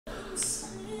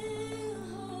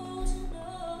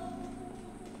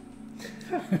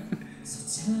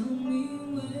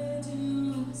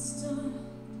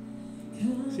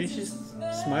See, she's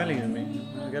smiling at me.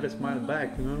 I gotta smile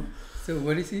back, you know. So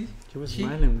what is he? She was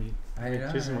smiling at me. I know,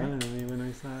 She was right? smiling at me when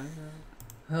I saw her.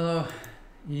 Oh,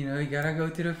 you know, you gotta go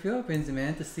to the Philippines,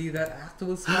 man, to see that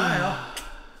actual smile.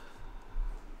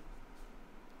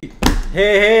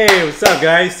 Hey, what's up,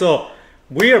 guys? So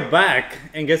we are back,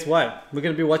 and guess what? We're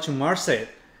gonna be watching Morissette,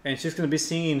 and she's gonna be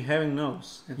singing "Heaven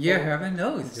Knows." Yeah, heaven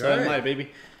knows. So am I,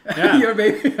 baby. Yeah. Your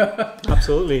baby.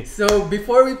 Absolutely. So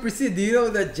before we proceed, do you know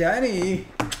that Johnny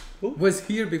was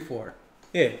here before?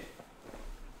 Yeah.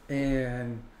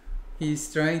 And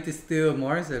he's trying to steal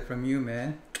Morissette from you,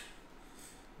 man.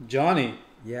 Johnny.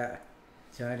 Yeah,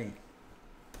 Johnny.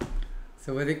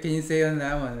 So what can you say on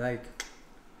that one? Like,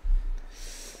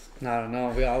 I don't know.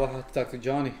 I'll have to talk to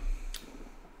Johnny.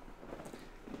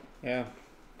 Yeah.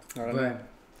 I don't know.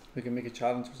 We can make a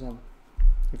challenge or something.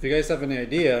 If you guys have any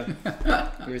idea,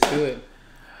 let's do it.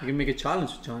 You can make a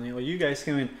challenge with Johnny, or you guys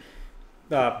can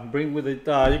bring with it.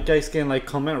 You guys can like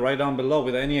comment right down below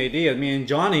with any idea. Me and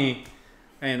Johnny,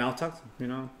 and I'll talk to him. You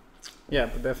know. Yeah,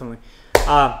 but definitely.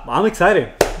 I'm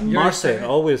excited. Morissette,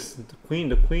 always the queen,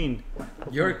 the queen.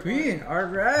 You're a queen. All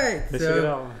right. Let's check it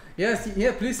out. Yes,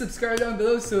 yeah. Please subscribe down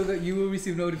below so that you will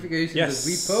receive notifications as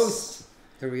we post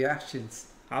the reactions.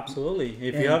 Absolutely.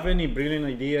 If you have any brilliant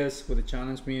ideas with the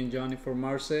challenge, me and Johnny for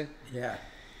Morissette, yeah,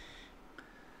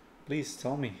 please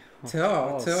tell me.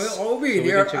 Tell Obi,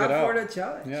 they are up for the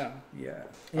challenge. Yeah, yeah.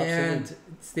 Absolutely. And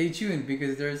stay tuned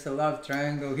because there's a love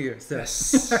triangle here. So.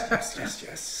 Yes,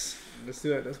 yes. Let's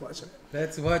do it. Let's watch it.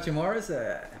 Let's watch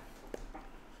Morissette.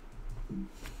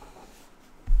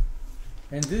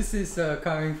 And this is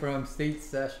coming from State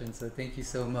Session, so thank you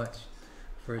so much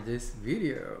for this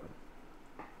video.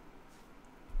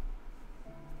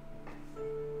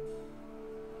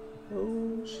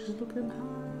 Oh, she's looking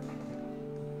hot.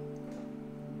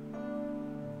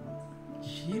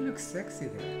 She looks sexy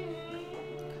there.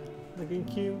 Looking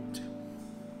cute.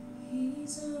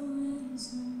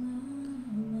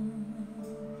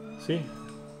 See?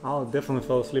 I'll definitely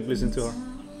fall asleep listening to her.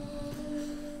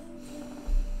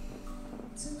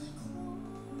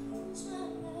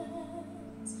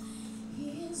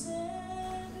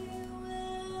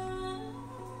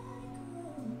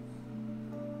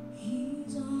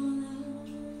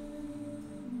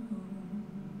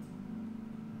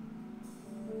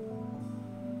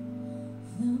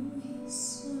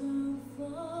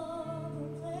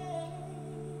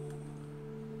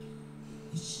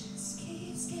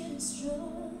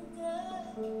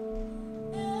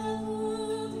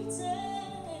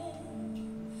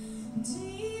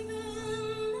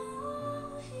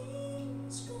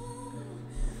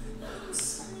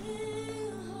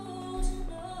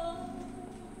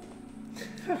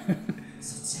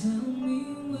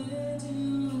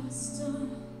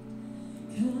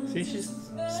 See, she's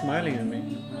smiling at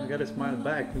me. I gotta smile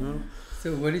back, you know.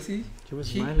 So what is he? She was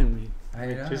smiling at me. I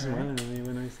know, She's smiling at me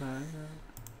when I saw her.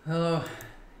 Oh,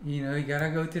 you know, you gotta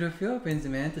go to the Philippines,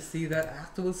 man, to see that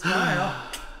actual smile.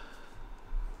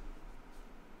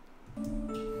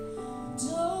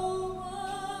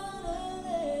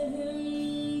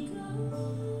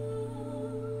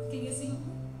 Can you sing?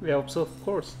 Yeah, so of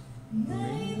course.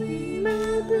 Maybe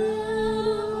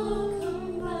I'll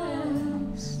come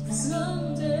back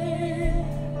someday.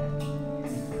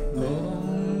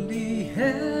 Only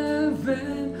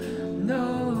heaven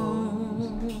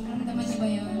knows.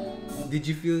 Did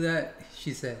you feel that?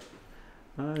 She said.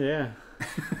 Yeah.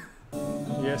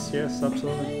 Yes,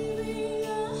 absolutely.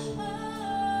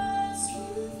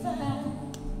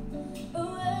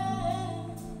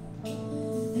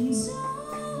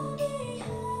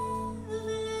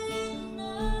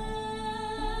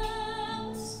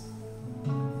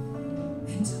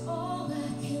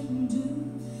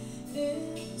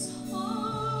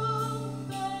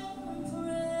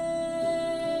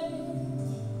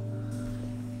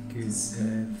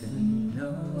 Heaven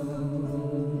knows.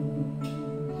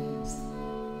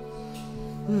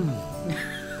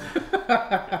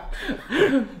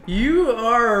 You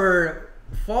are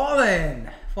fallen.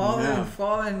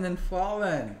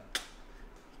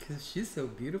 Because she's so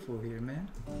beautiful here, man.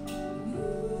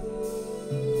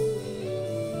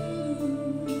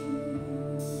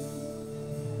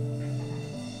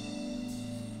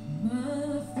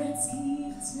 My friends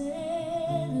keep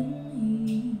telling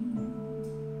me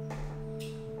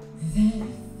that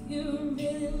if you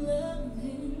really love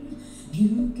him, you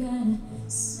gotta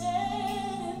set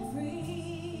him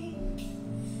free.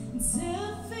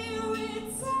 Till fear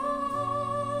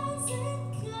returns in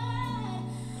kind,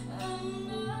 I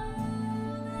know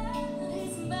that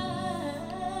he's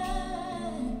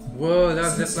mine. Whoa, that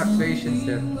was the fluctuations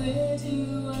there. Where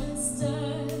do I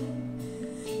start?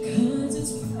 'Cause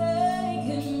it's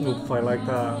breaking Oof, I like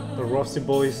the Roasty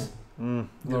Boys.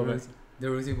 Love it. The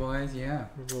Rosie Boys, yeah.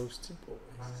 Roasty Boys.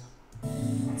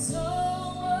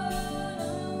 Don't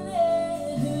wanna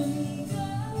let him go.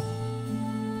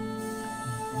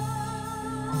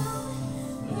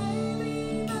 Maybe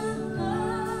my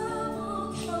love will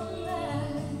come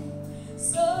back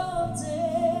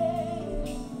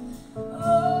someday.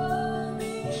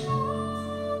 Only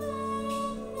heaven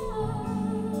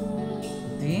knows.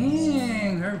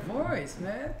 Dang, her voice,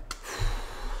 man.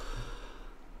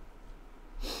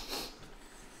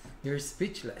 You're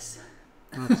speechless.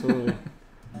 Absolutely.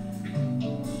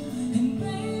 And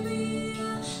maybe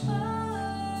our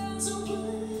eyes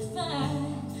would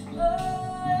find a way.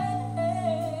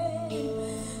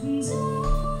 And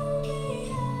only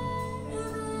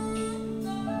heaven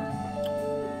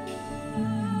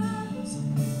knows.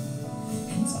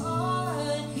 And all I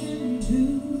can do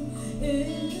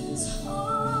is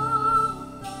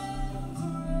hope and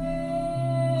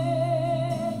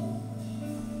pray.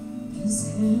 'Cause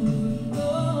heaven knows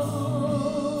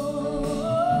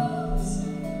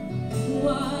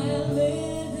why I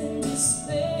live in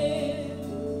despair.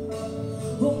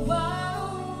 Oh, why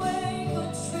awake or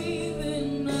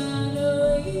dreaming I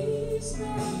know he's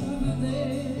never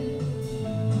there.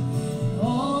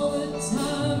 All the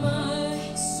time I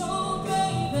act so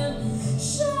brave and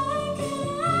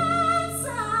shaking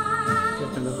inside.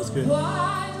 Okay, that was good.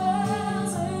 Why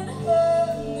does it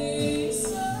hurt me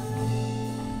so?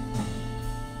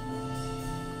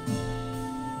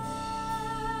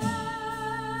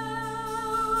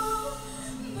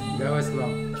 That was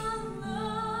long.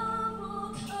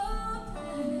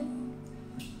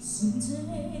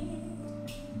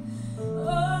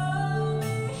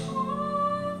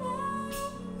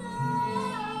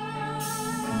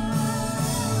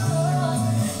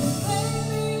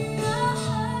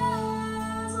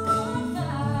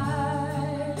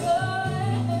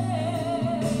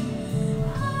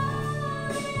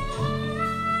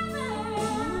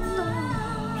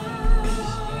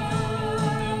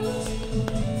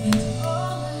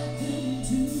 All I can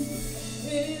do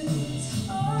is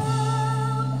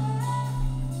hope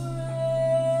and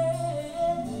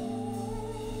pray.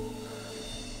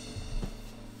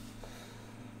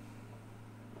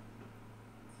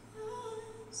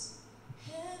 'Cause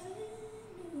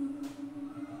heaven knows.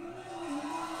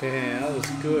 Damn, that was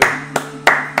good.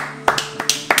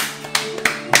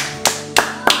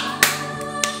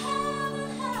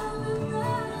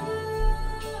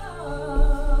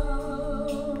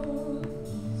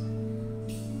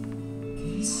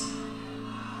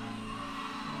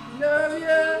 Love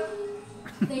ya.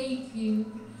 Thank you.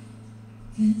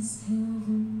 'Cause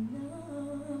heaven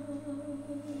knows.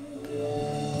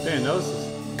 Damn, that was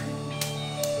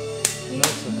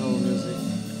a hell of music.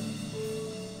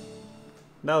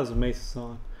 That was an amazing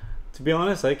song. To be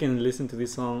honest, I can listen to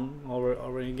this song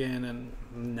over again and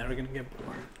I'm never gonna get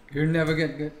bored. You'll never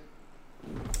get good.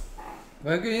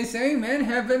 What can you say, man?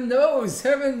 Heaven knows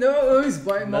by That's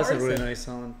Morrissette. a really nice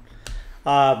song.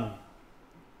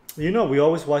 You know, we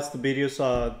always watch the videos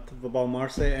about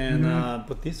Morrissette, and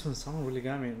but this one song really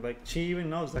got me. Like, she even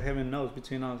knows that heaven knows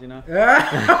between us, you know.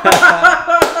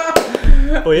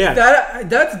 But yeah,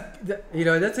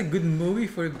 that's a good movie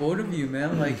for both of you,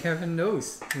 man. Like heaven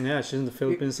knows. yeah, she's in the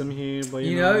Philippines, I'm here, but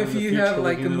You know, in if the you have, future,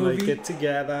 like, we're a gonna, movie- get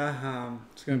together.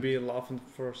 It's gonna be laughing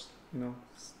first, you know,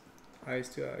 eyes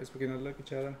to eyes. We're gonna look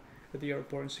each other at the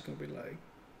airport, and she's gonna be like,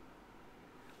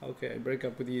 "Okay, I break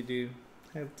up with you, dude.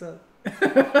 Heads up."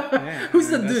 Yeah, Who's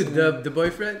the and that's dude? gonna- The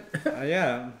boyfriend?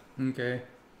 yeah, Okay.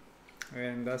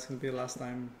 and that's gonna be the last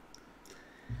time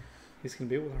he's gonna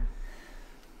be with her.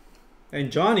 And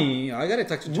Johnny, I gotta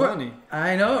talk to Johnny.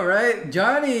 I know, right?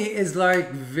 Johnny is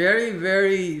like very,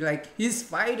 very like he's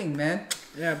fighting, man.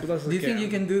 Yeah, but that's Do you think you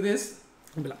can do this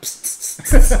I'll be like,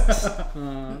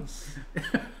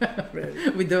 ready.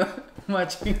 with the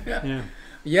watching? Yeah.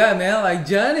 Yeah, man. Like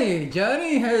Johnny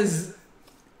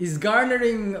is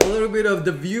garnering a little bit of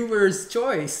the viewer's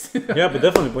choice. Yeah, but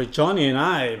definitely, but Johnny and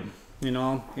I, you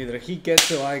know, either he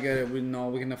gets it or I get it. We know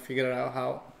we're gonna figure it out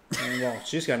how. And well,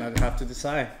 she's gonna have to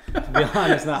decide. To be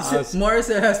honest, not us.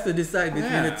 Morrissette has to decide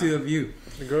between the Yeah. two of you.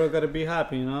 The girl gotta be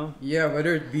happy, you know. Yeah,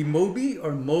 whether it be Moby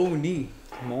or Moni.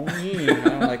 Moby, I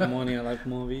don't like money. I like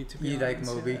Moby. To be You like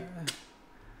honest, Moby.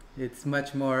 yeah. It's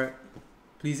much more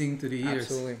pleasing to the ears.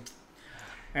 Absolutely.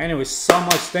 Anyway, so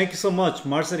much. Thank you so much,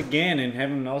 Morissette again, and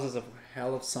Heaven Knows is a.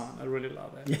 Hell of a song. I really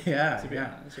love it. Yeah, To be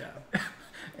yeah. honest, yeah.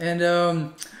 And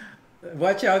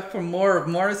watch out for more of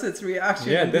Morissette's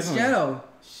reaction Yeah, on this definitely. channel.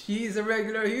 She's a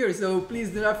regular here, so please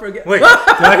do not forget. Wait, do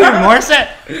I hear Morissette?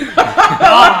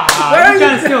 Are you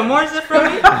trying to steal Morissette from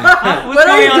me? What's What are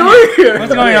going you on doing here? here?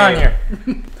 What's going on here?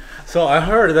 So I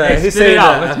heard that Hey, he's spit it saying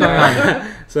out. What's going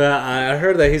on? So I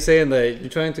heard that he's saying that you're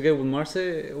trying to get with Marce.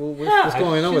 What's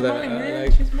going on with that? She's mine, man.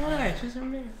 Like, She's mine. She's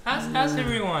mine. Ask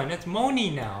everyone. It's Moni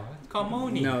now. It's called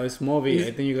Moni. no, it's Movi.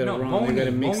 I think you got it wrong. You got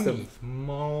it mixed up.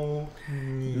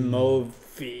 Movi.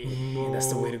 That's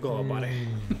the way to go about it.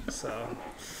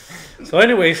 So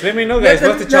anyways, let me know, guys.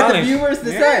 What's the challenge? Let the viewers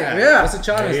decide. Yeah. What's the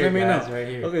challenge? Right Let me here, know. guys, right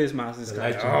here. Look at this mouse. This The guy.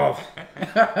 legend.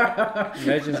 Oh.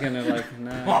 Legend's gonna like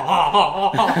nah.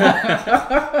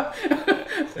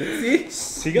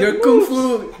 See? He got Your moves. kung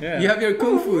fu. Yeah. You have your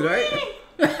kung fu, right?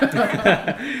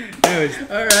 Anyways,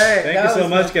 All right. thank you so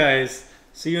much, guys.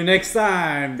 See you next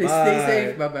time. Stay Bye.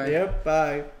 safe. Bye-bye. Yep.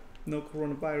 Bye. No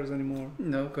coronavirus anymore.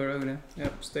 No corona.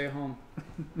 Yep. Stay home.